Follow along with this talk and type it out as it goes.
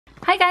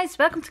Hi guys,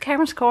 welcome to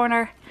Cameron's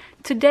Corner.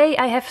 Today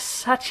I have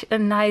such a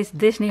nice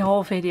Disney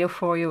haul video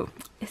for you.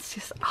 It's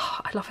just, oh,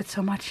 I love it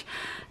so much.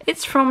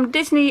 It's from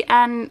Disney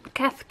and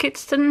Cath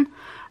Kidston,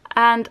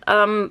 and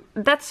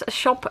that's a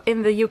shop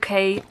in the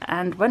UK.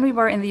 And when we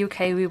were in the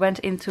UK we went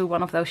into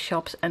one of those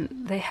shops and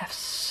they have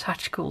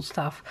such cool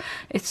stuff.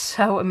 It's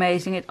so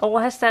amazing. It all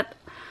has that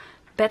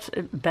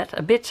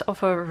a bit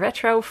of a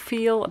retro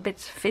feel, a bit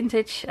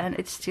vintage, and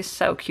it's just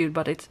so cute,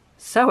 but it's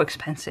so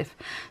expensive.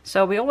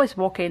 So we always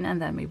walk in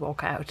and then we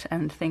walk out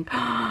and think,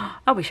 oh,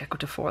 I wish I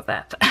could afford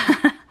that.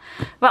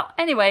 Well,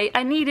 anyway,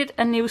 I needed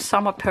a new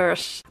summer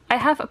purse. I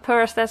have a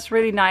purse that's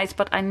really nice,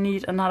 but I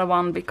need another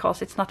one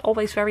because it's not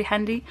always very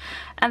handy.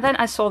 And then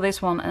I saw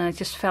this one and I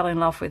just fell in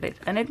love with it.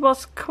 And it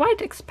was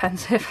quite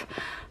expensive.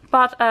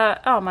 But,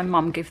 oh, my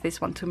mom gave this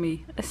one to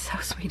me. It's so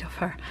sweet of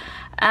her.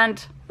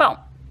 And,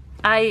 well,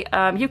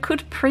 you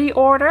could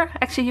pre-order.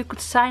 Actually, you could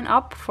sign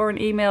up for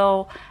an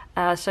email.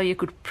 So you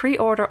could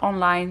pre-order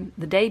online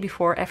the day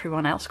before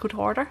everyone else could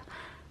order.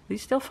 Do you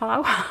still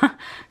follow?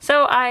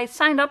 So I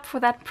signed up for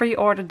that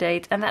pre-order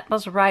date, and that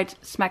was right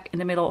smack in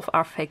the middle of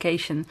our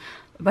vacation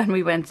when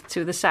we went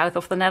to the south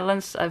of the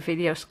Netherlands.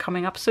 Videos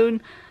coming up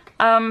soon.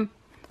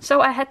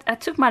 So I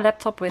took my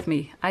laptop with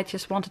me. I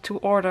just wanted to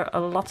order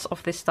lots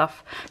of this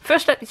stuff.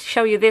 First let me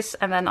show you this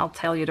and then I'll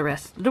tell you the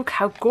rest. Look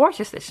how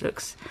gorgeous this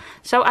looks.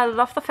 So I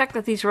love the fact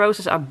that these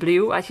roses are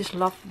blue. I just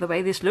love the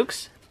way this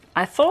looks.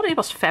 I thought it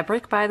was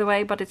fabric, by the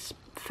way, but it's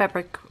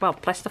fabric, well,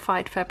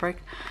 plastified fabric.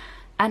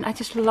 And I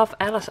just love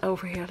Alice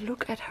over here.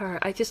 Look at her.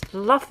 I just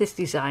love this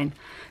design.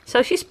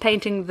 So she's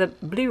painting the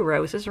blue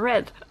roses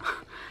red.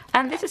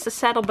 And this is the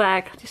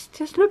saddlebag.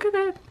 Just look at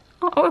that.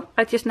 Oh,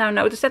 I just now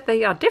noticed that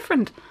they are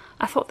different.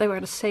 I thought they were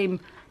the same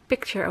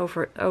picture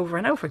over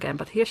and over again.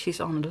 But here she's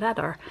on a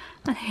ladder.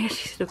 And here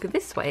she's looking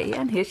this way.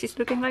 And here she's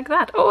looking like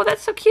that. Oh,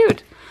 that's so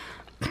cute.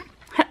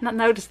 Had not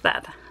noticed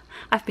that.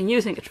 I've been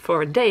using it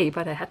for a day,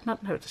 but I had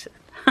not noticed it.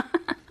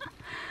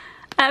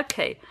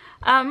 Okay,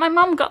 my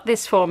mom got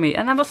this for me,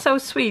 and that was so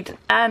sweet.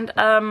 And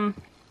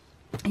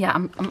yeah,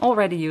 I'm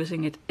already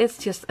using it. It's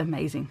just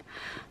amazing.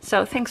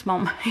 So thanks,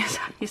 Mom.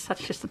 You're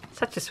such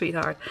a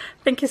sweetheart.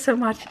 Thank you so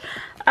much.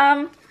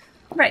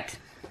 Right.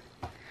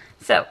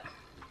 So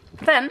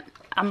then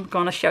I'm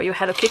gonna show you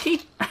Hello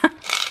Kitty.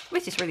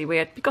 Which is really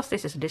weird because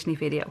this is a Disney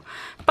video.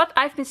 But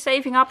I've been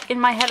saving up in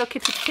my Hello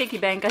Kitty piggy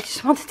bank. I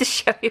just wanted to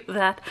show you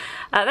that.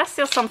 There's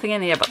still something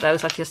in here, but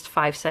those are just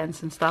 5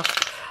 cents and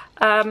stuff.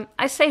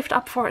 I saved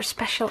up for a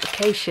special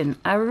occasion.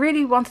 I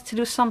really wanted to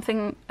do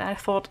something I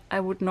thought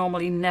I would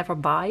normally never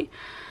buy.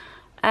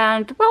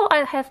 And well,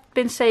 I have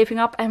been saving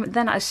up, and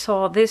then I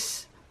saw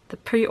this, the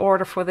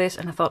pre-order for this,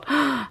 and I thought,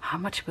 oh, how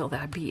much will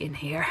there be in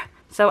here?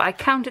 So I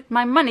counted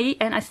my money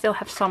and I still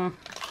have some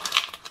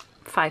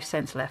 5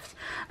 cents left.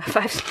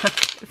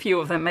 A few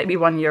of them, maybe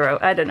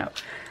 €1, I don't know.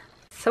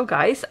 So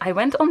guys, I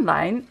went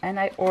online and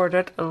I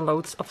ordered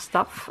loads of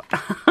stuff.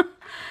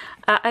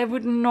 I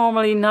would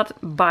normally not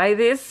buy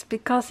this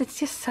because it's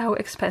just so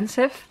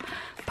expensive,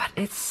 but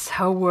it's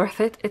so worth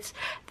it.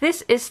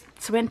 This is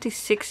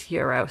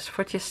 €26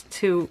 for just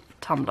 2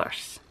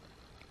 tumblers.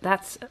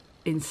 That's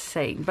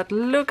insane. But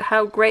look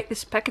how great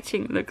this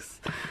packaging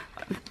looks.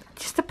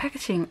 Just the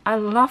packaging, I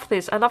love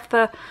this. I love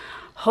the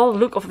whole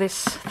look of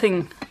this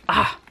thing.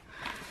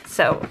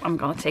 So I'm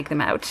gonna take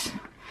them out.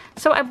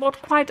 So I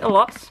bought quite a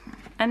lot,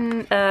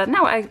 and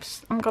now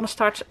I'm gonna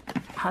start.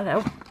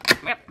 Hello.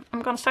 Yep,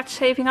 I'm gonna start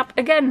saving up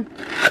again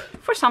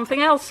for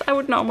something else I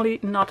would normally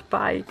not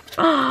buy.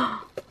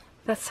 Oh,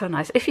 that's so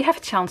nice. If you have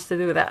a chance to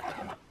do that,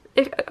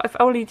 if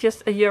only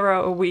just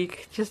 €1 a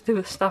week, just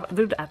do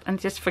that, and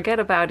just forget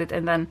about it.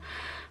 And then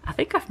I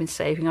think I've been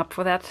saving up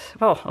for that,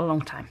 well, a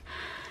long time.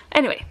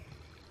 Anyway.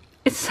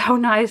 It's so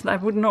nice, and I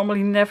would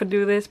normally never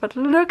do this, but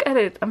look at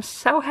it. I'm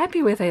so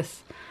happy with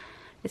this.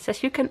 It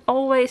says you can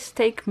always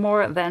take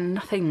more than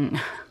nothing.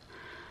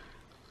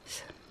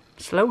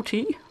 Slow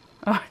tea?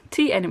 Oh,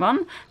 tea,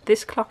 anyone?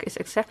 This clock is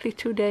exactly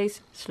 2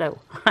 days slow.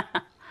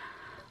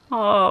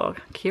 Oh,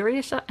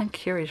 curiouser and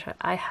curiouser.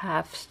 I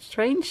have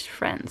strange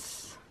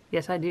friends.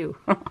 Yes, I do.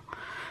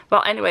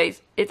 Well,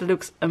 anyways, it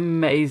looks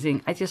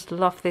amazing. I just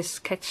love this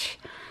sketch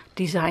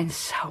design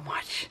so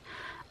much.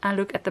 And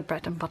look at the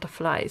bread and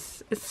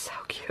butterflies. It's so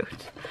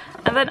cute.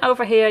 And then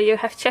over here you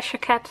have Cheshire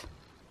Cat.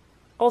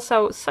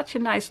 Also such a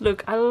nice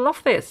look. I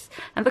love this.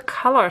 And the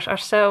colors are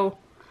so,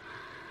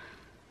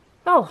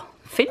 well,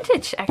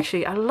 vintage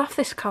actually. I love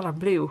this color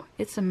blue.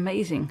 It's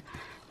amazing.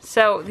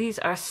 So these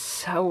are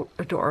so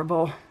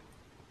adorable.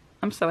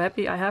 I'm so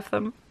happy I have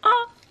them.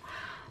 Ah.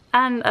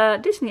 And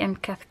Disney and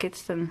Cath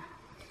Kidston.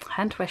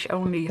 Hand wash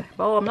only.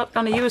 Well, I'm not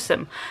gonna use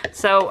them.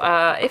 So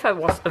if I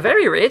was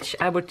very rich,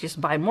 I would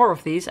just buy more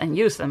of these and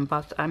use them.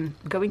 But I'm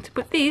going to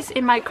put these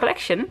in my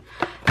collection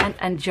and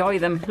enjoy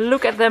them,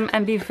 look at them,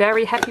 and be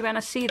very happy when I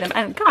see them.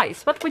 And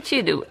guys, what would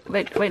you do?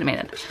 Wait a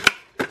minute.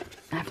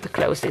 I have to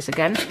close this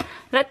again.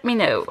 Let me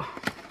know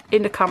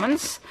in the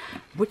comments.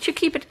 Would you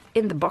keep it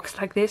in the box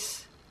like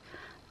this?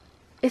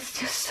 It's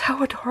just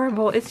so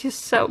adorable. It's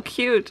just so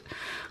cute.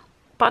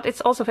 but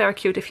it's also very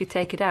cute if you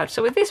take it out.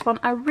 So with this one,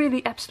 I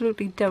really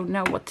absolutely don't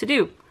know what to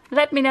do.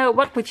 Let me know,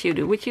 what would you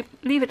do? Would you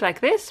leave it like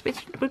this,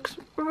 which looks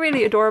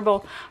really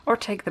adorable, or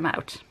take them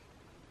out?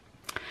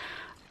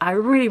 I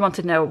really want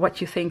to know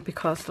what you think,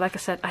 because like I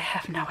said, I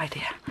have no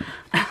idea.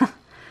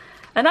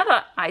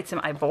 Another item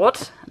I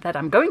bought that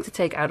I'm going to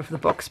take out of the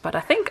box, but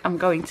I think I'm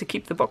going to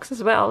keep the box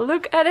as well.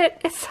 Look at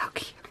it, it's so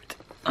cute.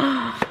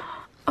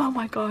 Oh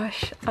my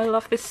gosh, I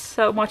love this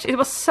so much. It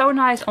was so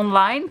nice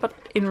online, but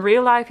in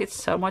real life it's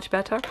so much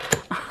better.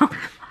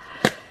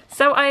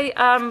 So I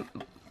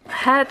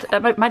had,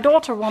 my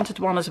daughter wanted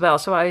one as well,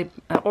 so I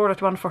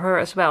ordered one for her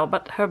as well,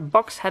 but her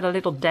box had a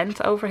little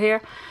dent over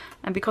here.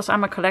 And because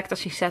I'm a collector,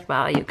 she said,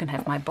 well, you can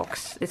have my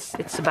box.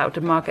 It's about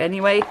the mug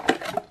anyway.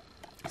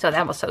 So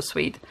that was so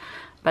sweet.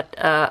 But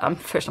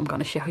first I'm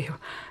going to show you.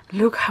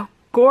 Look how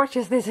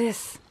gorgeous this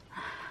is.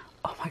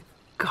 Oh my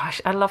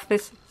gosh, I love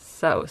this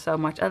so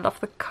much. I love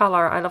the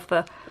color. I love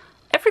the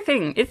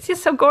everything. It's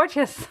just so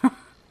gorgeous.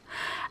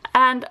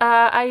 And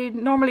I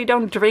normally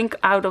don't drink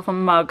out of a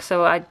mug,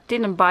 so I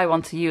didn't buy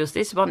one to use.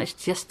 This one is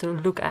just to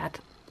look at,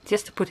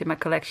 just to put in my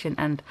collection,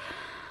 and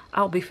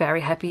I'll be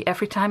very happy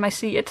every time I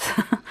see it.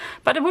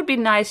 But it would be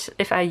nice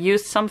if I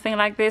used something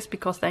like this,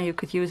 because then you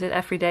could use it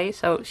every day.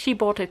 So she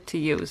bought it to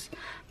use.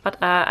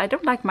 But I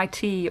don't like my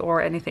tea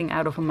or anything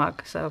out of a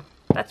mug, so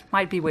that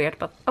might be weird,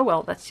 but oh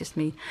well, that's just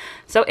me.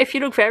 So if you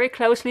look very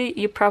closely,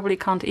 you probably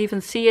can't even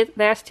see it.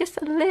 There's just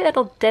a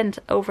little dent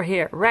over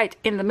here, right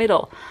in the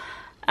middle.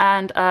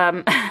 And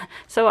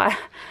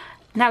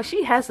now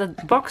she has a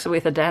box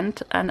with a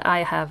dent, and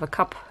I have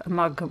a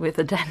mug with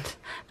a dent.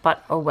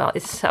 But oh well,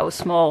 it's so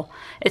small.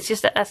 It's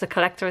just that as a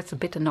collector, it's a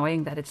bit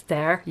annoying that it's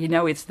there. You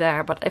know it's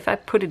there, but if I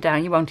put it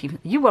down, you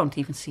won't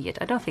even see it.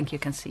 I don't think you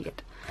can see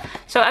it.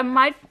 So I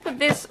might put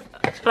this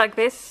like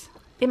this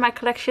in my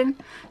collection.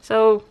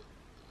 So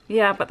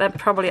yeah, but then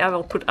probably I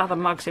will put other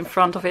mugs in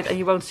front of it, and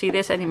you won't see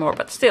this anymore.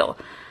 But still,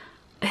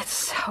 it's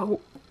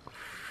so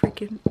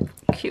freaking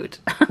cute.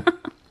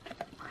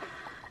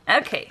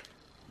 Okay.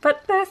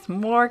 But there's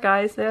more,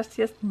 guys. There's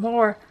just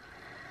more.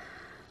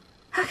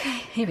 Okay,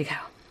 here we go.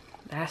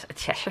 There's a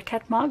Cheshire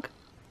Cat mug.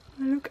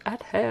 Look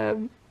at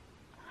him.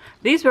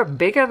 These were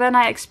bigger than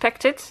I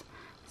expected.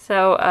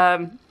 So,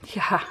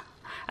 yeah.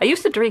 I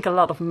used to drink a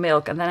lot of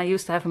milk, and then I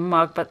used to have a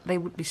mug, but they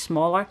would be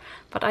smaller.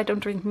 But I don't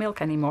drink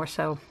milk anymore,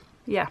 so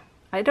yeah.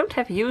 I don't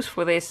have use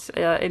for this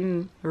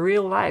in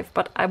real life,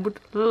 but I would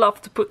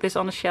love to put this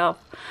on a shelf.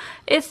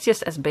 It's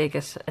just as big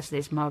as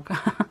this mug.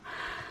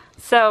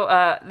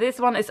 So this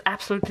one is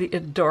absolutely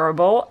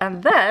adorable.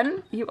 And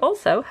then you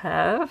also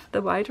have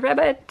the White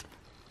Rabbit.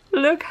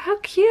 Look how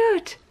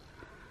cute.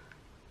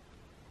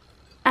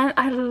 And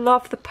I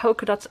love the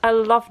polka dots. I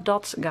love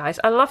dots, guys.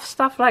 I love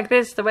stuff like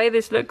this, the way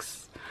this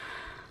looks.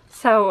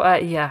 So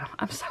yeah,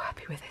 I'm so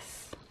happy with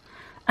this.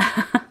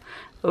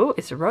 Oh,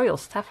 it's a Royal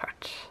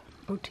Stafford.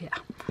 Oh dear.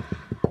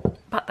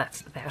 But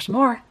there's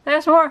more.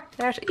 There's more.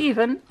 There's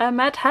even a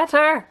Mad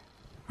Hatter.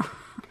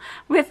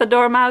 With a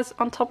dormouse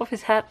on top of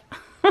his head.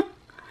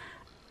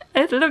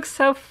 It looks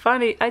so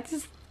funny.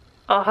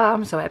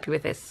 I'm so happy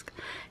with this.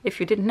 If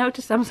you didn't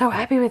notice, I'm so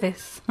happy with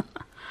this.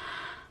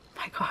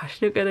 My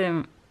gosh, look at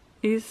him.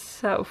 He's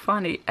so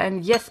funny.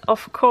 And yes,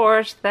 of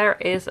course, there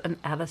is an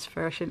Alice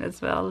version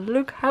as well.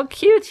 Look how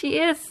cute she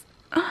is.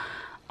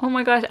 Oh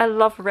my gosh, I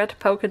love red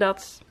polka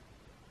dots.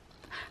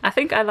 I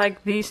think I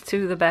like these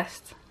two the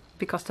best,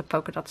 because the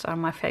polka dots are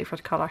my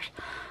favorite colors.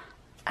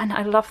 And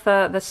I love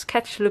the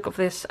sketch look of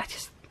this.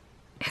 It's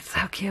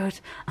so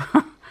cute.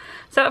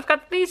 So I've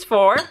got these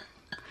four,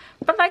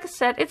 but like I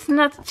said, it's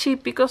not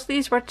cheap, because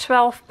these were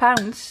 £12,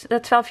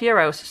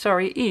 €12,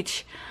 sorry,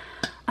 each.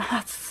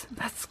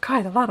 That's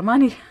quite a lot of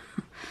money.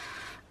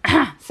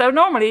 So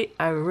normally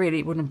I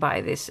really wouldn't buy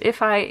this.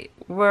 If I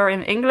were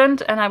in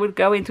England and I would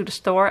go into the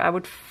store, I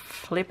would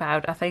flip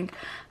out. I think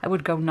I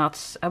would go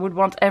nuts. I would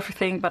want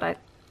everything, but I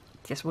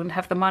just wouldn't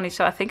have the money.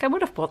 So I think I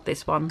would have bought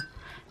this one.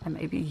 And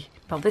maybe,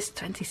 well, this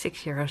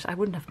 €26. I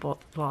wouldn't have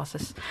bought the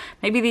glasses.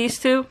 Maybe these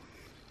two.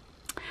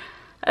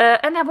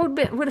 And that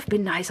would have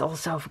been nice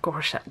also, of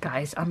course,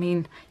 guys. I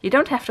mean, you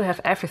don't have to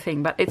have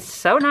everything, but it's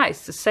so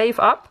nice to save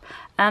up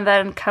and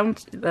then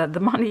count the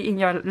money in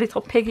your little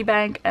piggy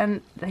bank,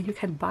 and then you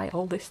can buy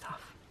all this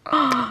stuff.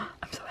 Oh,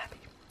 I'm so happy.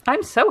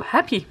 I'm so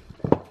happy.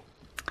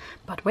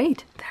 But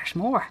wait, there's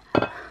more.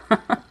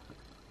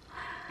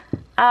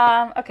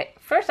 Okay,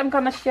 first I'm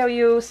gonna show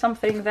you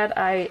something that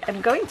I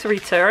am going to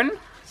return,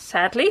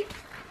 sadly.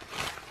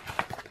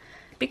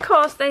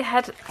 Because they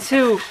had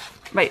two...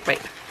 Wait.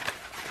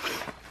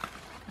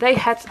 They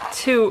had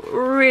two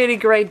really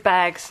great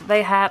bags.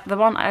 They had the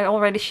one I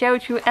already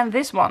showed you and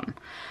this one.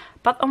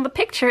 But on the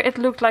picture it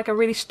looked like a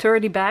really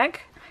sturdy bag.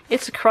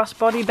 It's a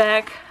crossbody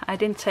bag. I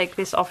didn't take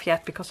this off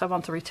yet because I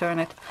want to return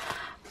it.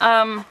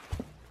 And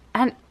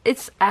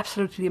it's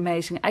absolutely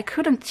amazing. I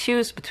couldn't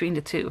choose between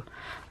the two.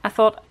 I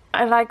thought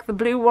I like the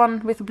blue one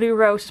with the blue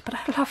roses, but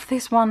I love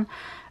this one.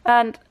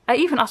 And I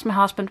even asked my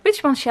husband,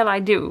 which one shall I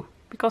do?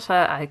 Because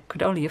I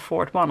could only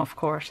afford one, of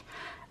course.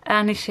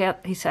 And he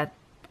said,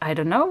 I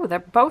don't know, they're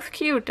both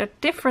cute. They're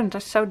different,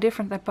 they're so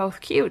different, they're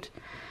both cute.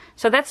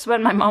 So that's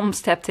when my mom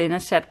stepped in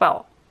and said,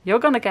 well, you're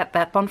gonna get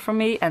that one from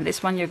me and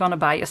this one you're gonna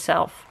buy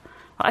yourself.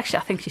 Well, actually,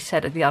 I think she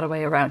said it the other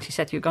way around. She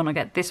said, you're gonna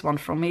get this one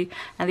from me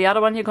and the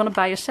other one you're gonna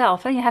buy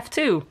yourself, and you have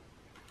two.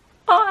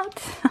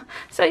 What?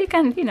 So you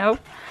can, you know,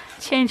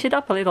 change it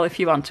up a little if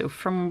you want to,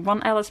 from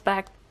one Alice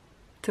bag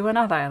to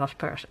another Alice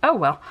purse. Oh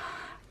well.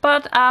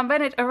 But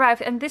when it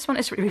arrived, and this one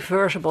is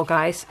reversible,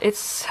 guys. It's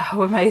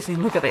so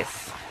amazing. Look at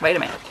this. Wait a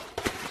minute.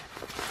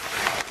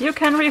 You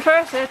can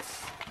reverse it.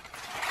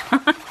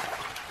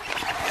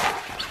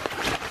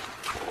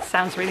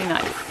 Sounds really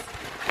nice.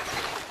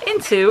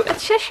 Into a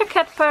Cheshire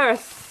Cat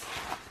purse.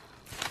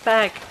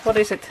 Bag. What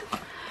is it?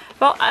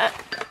 Well,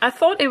 I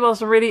thought it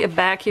was really a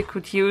bag you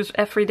could use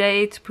every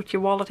day to put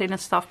your wallet in and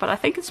stuff, but I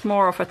think it's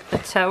more of a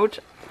tote.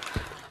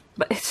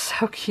 But it's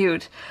so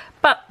cute.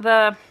 But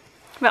the...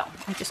 Well,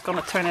 I'm just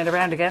gonna turn it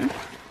around again.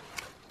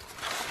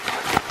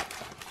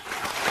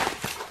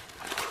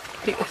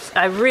 Because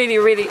I really,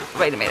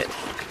 wait a minute.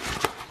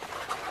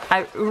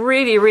 I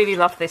really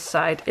love this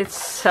side. It's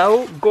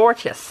so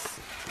gorgeous.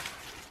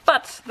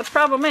 But the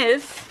problem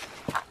is,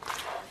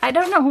 I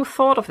don't know who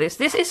thought of this.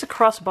 This is a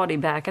crossbody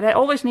bag, and I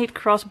always need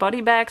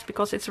crossbody bags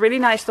because it's really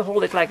nice to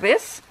hold it like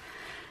this.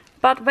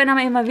 But when I'm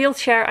in my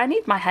wheelchair, I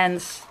need my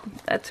hands,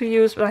 to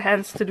use my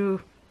hands to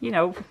do, you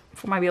know,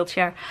 for my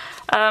wheelchair.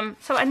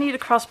 So I need a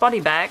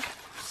crossbody bag.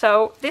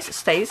 So this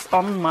stays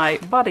on my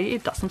body,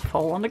 it doesn't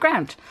fall on the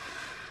ground.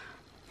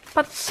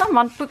 But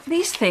someone put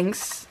these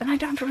things, and I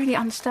don't really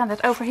understand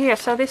it, over here,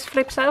 so this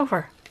flips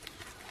over.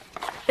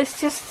 It's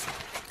just,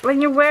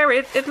 when you wear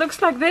it, it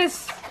looks like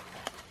this.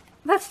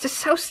 That's just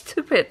so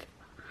stupid.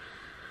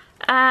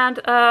 And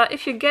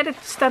if you get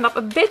it to stand up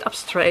a bit up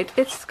straight,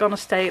 it's gonna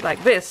stay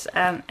like this,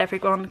 and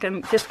everyone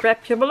can just grab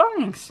your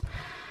belongings.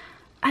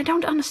 I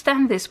don't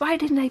understand this. Why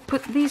didn't they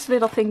put these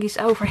little thingies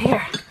over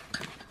here?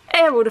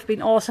 It would have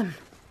been awesome.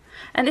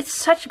 And it's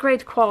such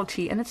great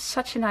quality, and it's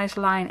such a nice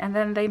line, and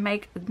then they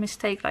make a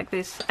mistake like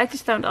this. I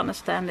just don't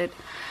understand it.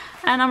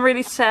 And I'm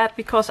really sad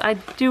because I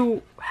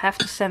do have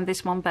to send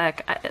this one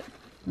back.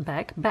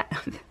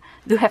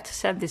 Do have to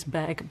send this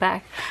bag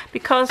back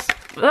because...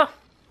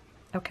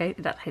 okay,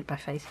 that hit my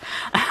face.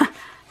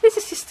 This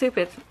is just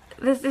stupid.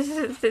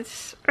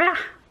 This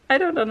I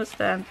don't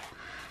understand.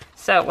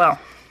 So, well,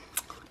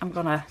 I'm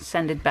gonna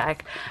send it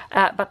back.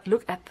 But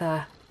look at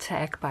the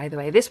tag, by the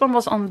way. This one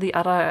was on the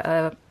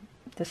other...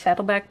 the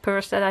saddlebag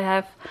purse that I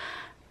have.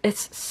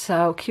 It's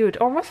so cute.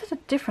 Or was it a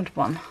different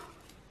one?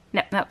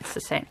 No, it's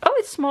the same. Oh,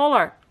 it's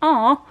smaller.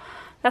 Oh,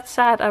 that's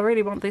sad. I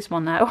really want this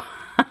one now.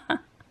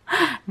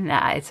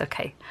 Nah, it's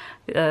okay.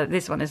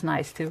 This one is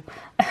nice too.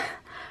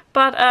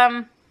 But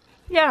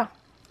yeah,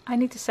 I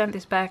need to send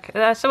this back.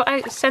 So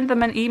I sent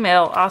them an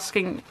email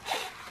asking,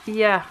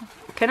 yeah,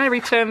 can I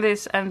return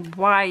this and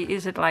why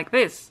is it like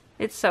this?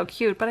 It's so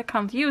cute, but I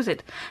can't use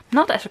it.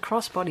 Not as a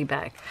crossbody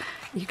bag.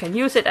 You can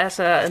use it as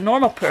a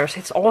normal purse.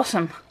 It's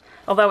awesome.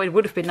 Although it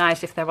would have been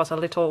nice if there was a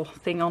little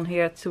thing on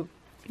here to,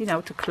 you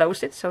know, to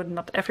close it, so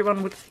not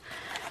everyone would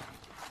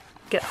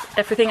get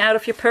everything out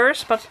of your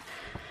purse. But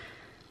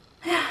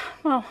yeah,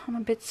 well, I'm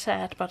a bit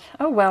sad, but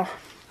oh well.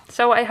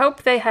 So I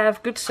hope they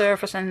have good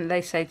service and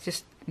they say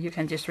just you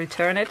can just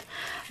return it.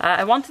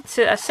 I wanted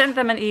to send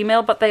them an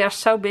email, but they are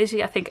so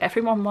busy. I think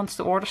everyone wants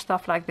to order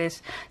stuff like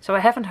this, so I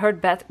haven't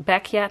heard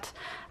back yet.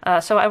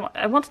 So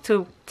I wanted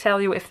to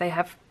tell you if they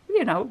have,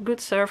 you know, good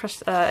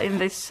service in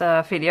this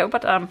video,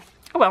 but oh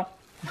well.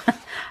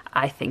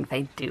 I think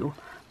they do.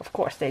 Of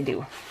course they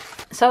do.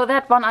 So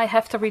that one I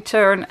have to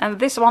return, and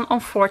this one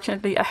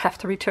unfortunately I have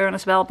to return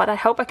as well, but I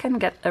hope I can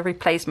get a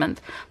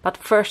replacement. But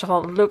first of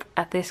all, look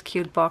at this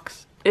cute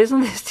box.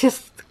 Isn't this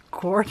just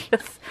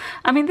gorgeous?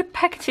 I mean, the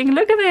packaging,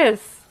 look at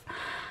this.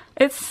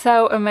 It's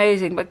so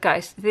amazing. But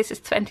guys, this is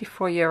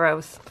 24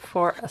 euros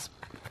for a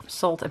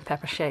salt and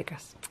pepper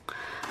shakers.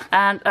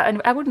 And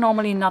I would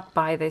normally not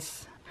buy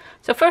this.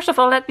 So first of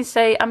all, let me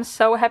say I'm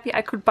so happy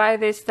I could buy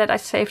this, that I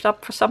saved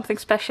up for something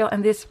special,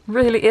 and this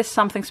really is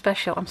something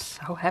special. I'm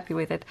so happy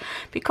with it.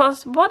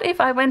 Because what if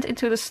I went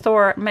into the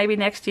store maybe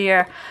next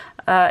year,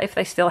 if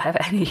they still have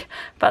any,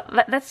 but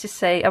let's just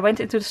say I went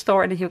into the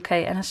store in the UK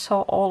and I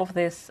saw all of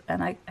this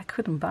and I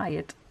couldn't buy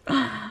it.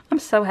 I'm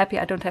so happy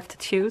I don't have to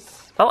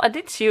choose. Well, I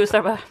did choose,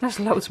 there's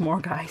loads more,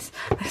 guys.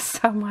 There's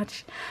so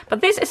much.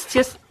 But this is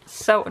just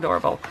so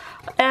adorable.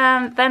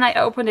 And then I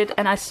opened it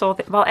and I saw,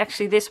 well,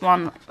 actually this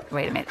one,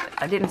 wait a minute,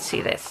 I didn't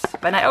see this.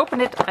 When I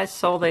opened it, I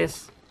saw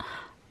this.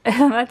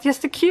 And that's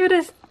just the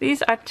cutest.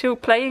 These are 2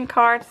 playing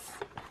cards.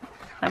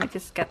 Let me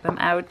just get them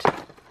out.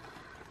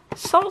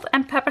 Salt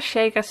and pepper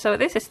shaker. So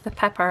this is the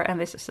pepper and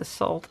this is the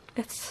salt.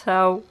 It's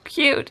so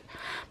cute.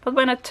 But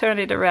when I turned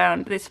it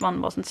around, this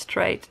one wasn't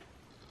straight.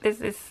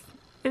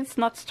 It's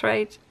not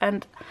straight,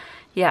 and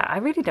yeah, I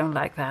really don't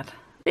like that.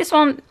 This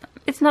one,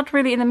 it's not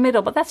really in the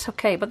middle, but that's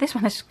okay. But this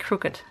one is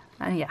crooked,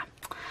 and yeah.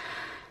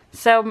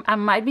 So I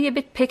might be a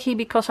bit picky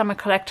because I'm a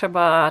collector,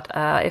 but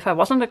if I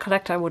wasn't a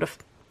collector, I would have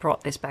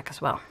brought this back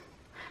as well.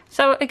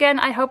 So again,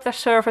 I hope their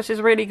service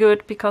is really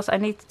good, because I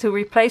need to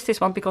replace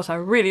this one because I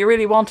really,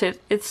 really want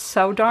it. It's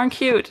so darn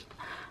cute.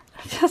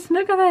 Just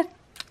look at it.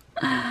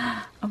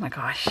 Oh my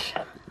gosh.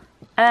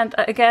 And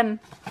again,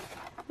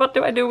 what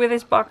do I do with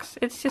this box?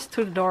 It's just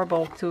too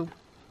adorable to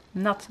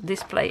not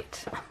display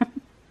it.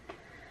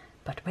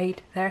 But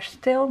wait, there's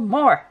still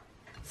more.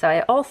 So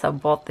I also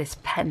bought this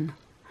pen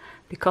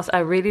because I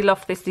really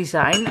love this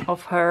design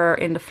of her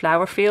in the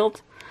flower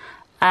field.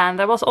 And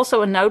there was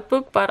also a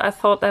notebook, but I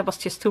thought that was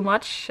just too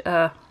much.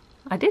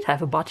 I did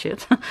have a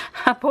budget.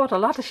 I bought a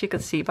lot, as you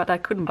can see, but I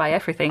couldn't buy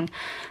everything.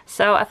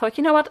 So I thought,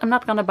 you know what, I'm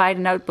not gonna buy the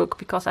notebook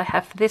because I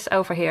have this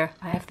over here.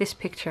 I have this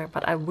picture,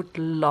 but I would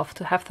love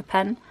to have the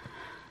pen.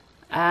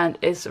 And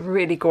it's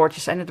really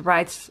gorgeous and it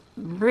writes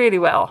really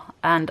well.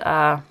 And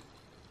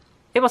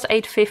it was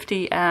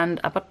 $8.50, and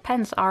but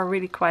pens are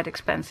really quite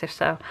expensive,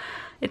 so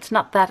it's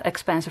not that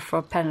expensive for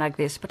a pen like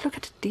this. But look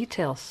at the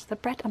details, the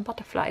bread and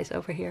butterflies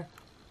over here.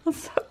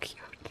 That's so cute.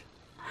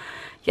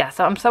 Yeah,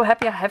 so I'm so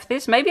happy I have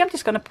this. Maybe I'm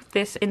just gonna put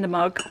this in the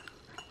mug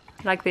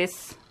like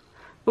this.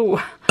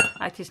 Ooh,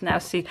 I just now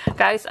see.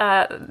 Guys,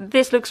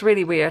 this looks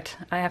really weird.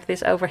 I have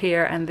this over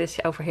here and this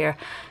over here.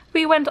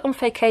 We went on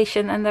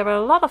vacation and there were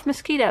a lot of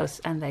mosquitoes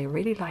and they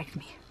really liked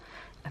me.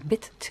 A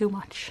bit too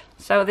much.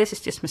 So this is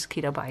just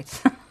mosquito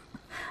bites.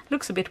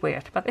 Looks a bit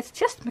weird, but it's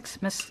just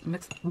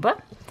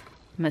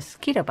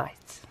mosquito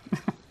bites.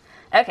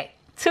 Okay,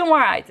 2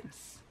 more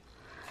items.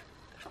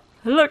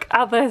 Look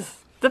at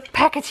this. The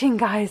packaging,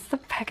 guys. The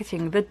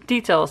packaging, the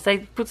details. They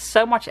put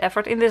so much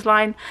effort in this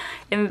line,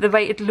 in the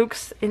way it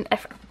looks, in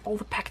all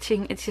the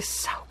packaging. It's just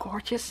so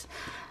gorgeous.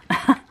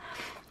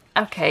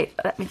 Okay,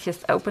 let me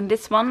just open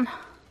this one.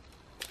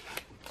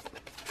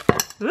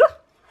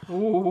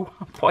 Ooh,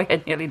 boy,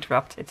 I nearly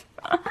dropped it.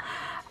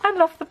 I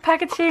love the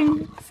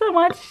packaging so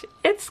much.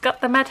 It's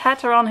got the Mad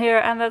Hatter on here,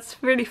 and that's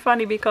really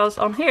funny because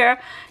on here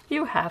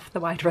you have the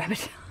White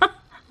Rabbit,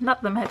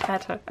 not the Mad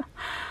Hatter.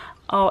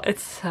 Oh,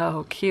 it's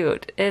so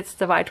cute. It's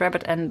the White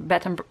Rabbit and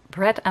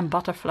bread and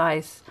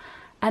butterflies.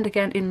 And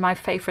again, in my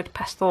favorite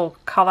pastel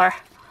color.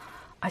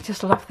 I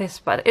just love this,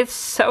 but it's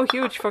so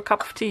huge for a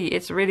cup of tea.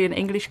 It's really an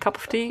English cup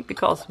of tea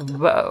because,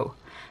 whoa.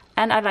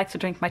 And I like to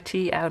drink my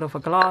tea out of a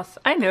glass,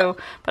 I know.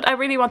 But I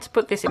really want to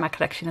put this in my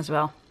collection as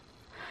well,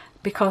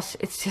 because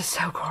it's just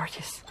so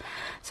gorgeous.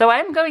 So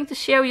I'm going to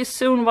show you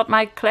soon what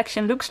my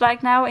collection looks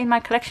like now in my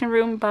collection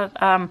room. But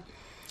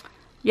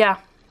yeah,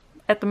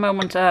 at the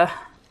moment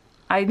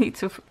I need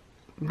to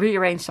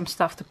rearrange some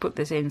stuff to put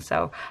this in.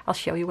 So I'll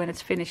show you when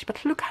it's finished.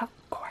 But look how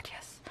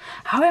gorgeous.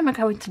 How am I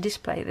going to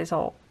display this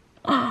all?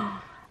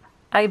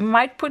 I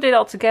might put it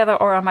all together,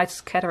 or I might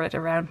scatter it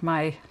around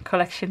my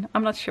collection.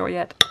 I'm not sure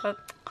yet. But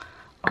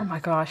oh my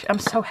gosh, I'm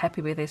so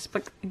happy with this.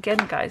 But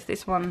again, guys,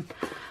 this one,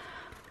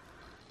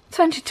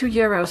 22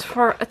 euros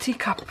for a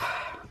teacup,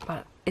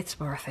 but it's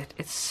worth it.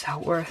 It's so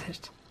worth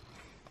it.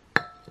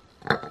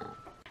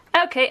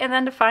 Okay, and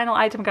then the final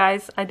item,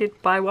 guys. I did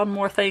buy one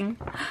more thing.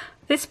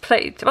 This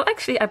plate. Well,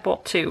 actually, I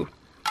bought 2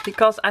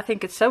 because I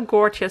think it's so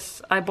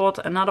gorgeous. I bought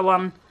another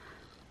one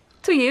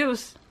to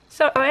use.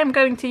 So I am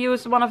going to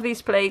use one of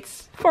these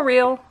plates for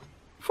real,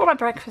 for my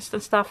breakfast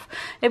and stuff.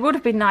 It would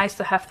have been nice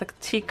to have the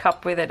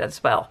teacup with it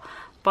as well,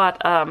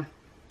 but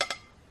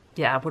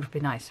yeah, it would have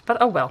been nice. But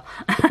oh well.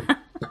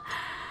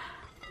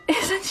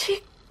 Isn't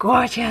she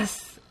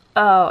gorgeous?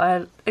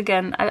 Oh,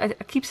 again, I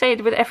keep saying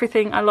it with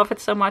everything. I love it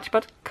so much,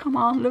 but come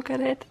on, look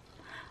at it.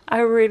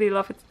 I really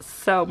love it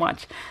so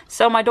much.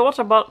 So my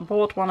daughter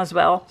bought one as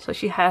well. So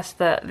she has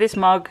this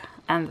mug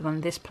and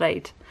then this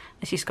plate.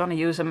 And she's going to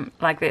use them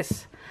like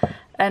this.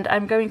 And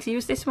I'm going to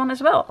use this one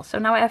as well. So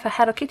now I have a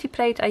Hello Kitty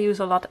plate I use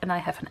a lot, and I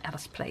have an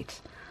Alice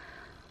plate.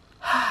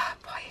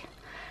 Boy.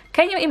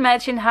 Can you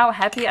imagine how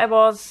happy I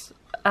was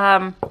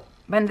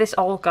when this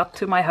all got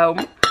to my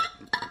home?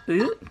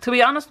 To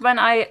be honest, when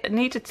I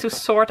needed to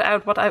sort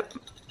out what I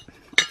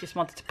just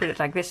wanted to put it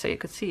like this so you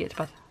could see it,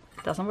 but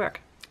it doesn't work.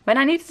 When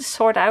I needed to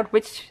sort out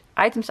which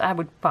items I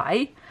would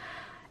buy,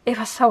 it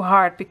was so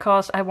hard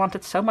because I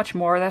wanted so much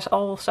more. There's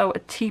also a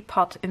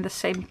teapot in the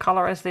same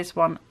color as this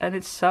one, and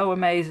it's so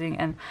amazing.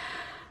 And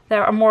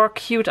there are more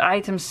cute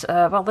items.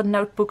 Well, the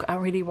notebook I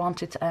really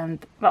wanted,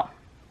 and well,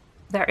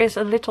 there is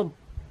a little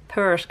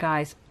purse,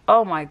 guys.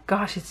 Oh my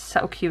gosh, it's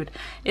so cute.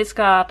 It's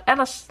got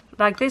Alice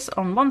like this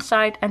on one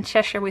side and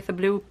Cheshire with the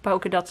blue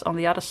polka dots on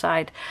the other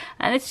side.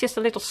 And it's just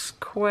a little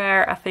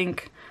square, I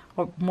think,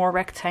 or more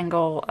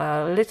rectangle,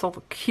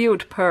 little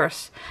cute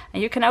purse.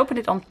 And you can open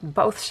it on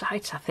both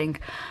sides, I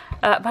think.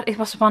 But it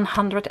was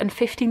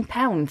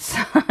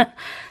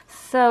 £115.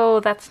 So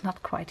that's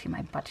not quite in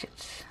my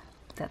budget.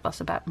 That was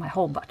about my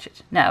whole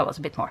budget. No, it was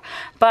a bit more.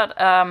 But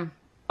oh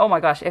my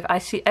gosh, if I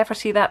ever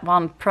see that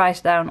one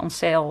priced down on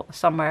sale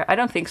somewhere, I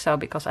don't think so,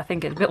 because I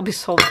think it will be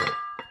sold.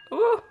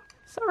 Ooh,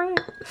 sorry.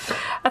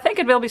 I think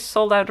it will be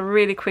sold out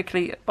really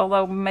quickly,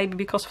 although maybe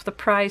because of the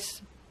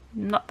price,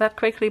 not that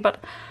quickly.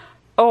 But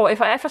oh,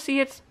 if I ever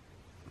see it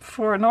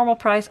for a normal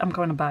price, I'm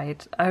going to buy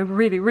it. I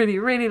really, really,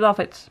 really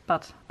love it.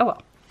 But oh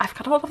well, I've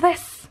got all of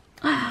this.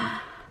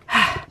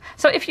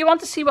 So if you want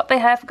to see what they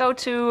have, go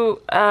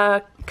to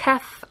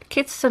Cath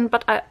Kidston,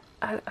 but I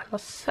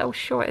was so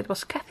sure it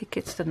was Cathy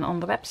Kidston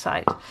on the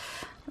website.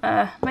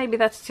 Maybe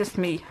that's just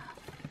me.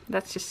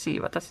 Let's just see,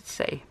 what does it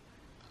say?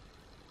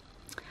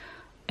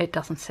 It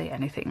doesn't say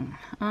anything.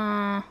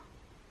 Oh,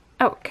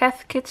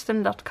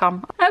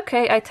 cathkidston.com.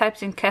 Okay, I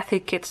typed in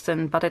Cathy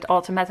Kidston, but it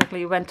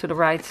automatically went to the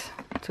right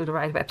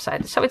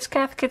website. So it's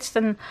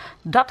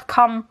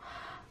cathkidston.com.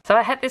 So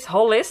I had this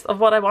whole list of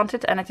what I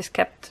wanted, and I just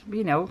kept,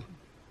 you know,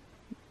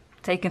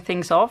 taking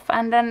things off,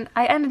 and then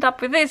I ended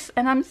up with this,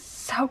 and I'm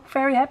so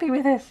very happy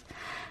with this.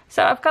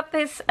 So I've got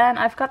this, and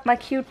I've got my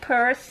cute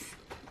purse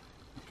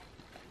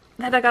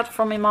that I got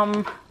from my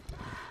mom.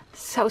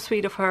 So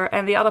sweet of her.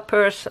 And the other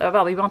purse,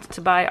 well, we wanted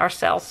to buy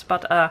ourselves,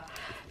 but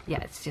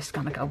yeah, it's just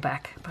gonna go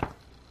back. But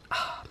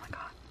oh my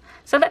god.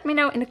 So let me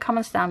know in the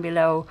comments down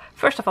below.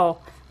 First of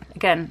all,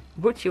 again,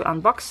 would you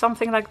unbox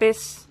something like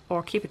this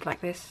or keep it like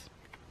this?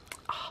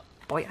 Oh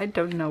boy, I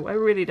don't know. I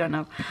really don't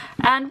know.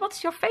 And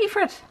what's your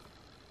favorite?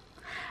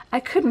 I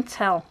couldn't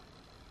tell.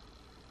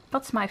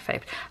 What's my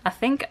favorite? I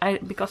think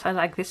because I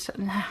like this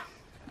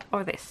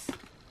or this.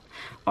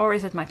 Or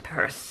is it my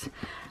purse?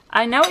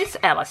 I know it's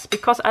Alice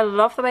because I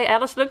love the way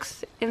Alice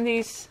looks in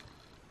these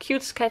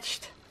cute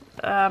sketched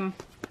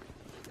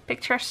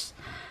pictures.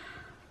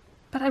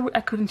 But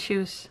I couldn't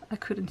choose. I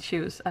couldn't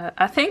choose.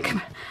 I think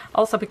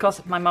also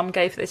because my mom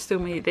gave this to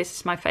me. This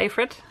is my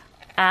favorite.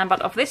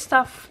 But of this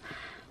stuff,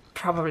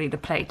 probably the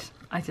plate.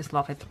 I just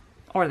love it.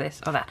 Or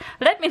this or that.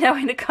 Let me know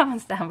in the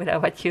comments down below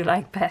what you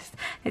like best.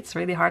 It's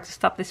really hard to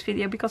stop this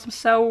video because I'm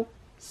so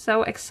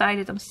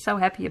excited. I'm so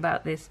happy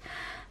about this.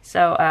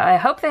 So I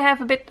hope they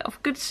have a bit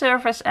of good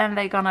service and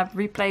they're gonna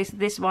replace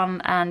this one,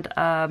 and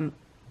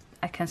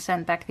I can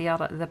send back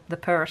the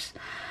purse.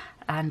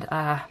 And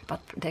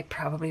but they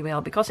probably will,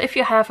 because if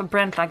you have a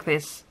brand like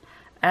this,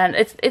 and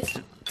it's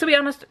to be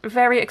honest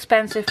very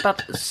expensive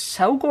but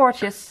so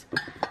gorgeous,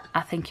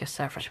 I think your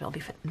service will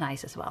be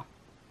nice as well.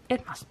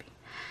 It must be.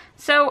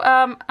 So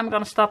I'm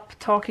gonna stop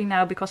talking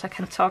now because I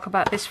can talk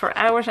about this for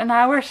hours and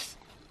hours.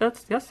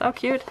 That's just so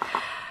cute.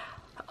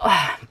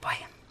 Oh boy.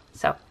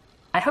 So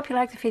I hope you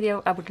liked the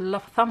video. I would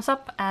love a thumbs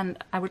up, and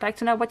I would like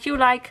to know what you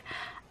like.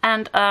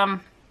 And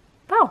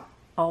well,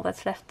 all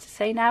that's left to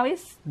say now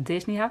is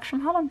Disney hugs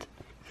from Holland.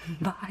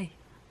 Bye.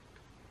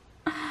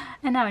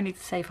 And now I need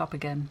to save up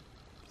again.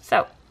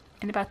 So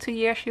in about 2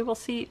 years you will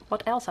see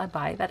what else I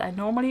buy that I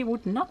normally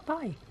would not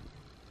buy.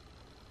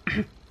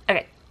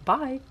 Okay,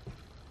 bye.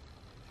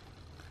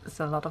 There's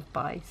a lot of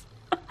buys.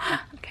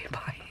 Okay,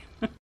 bye.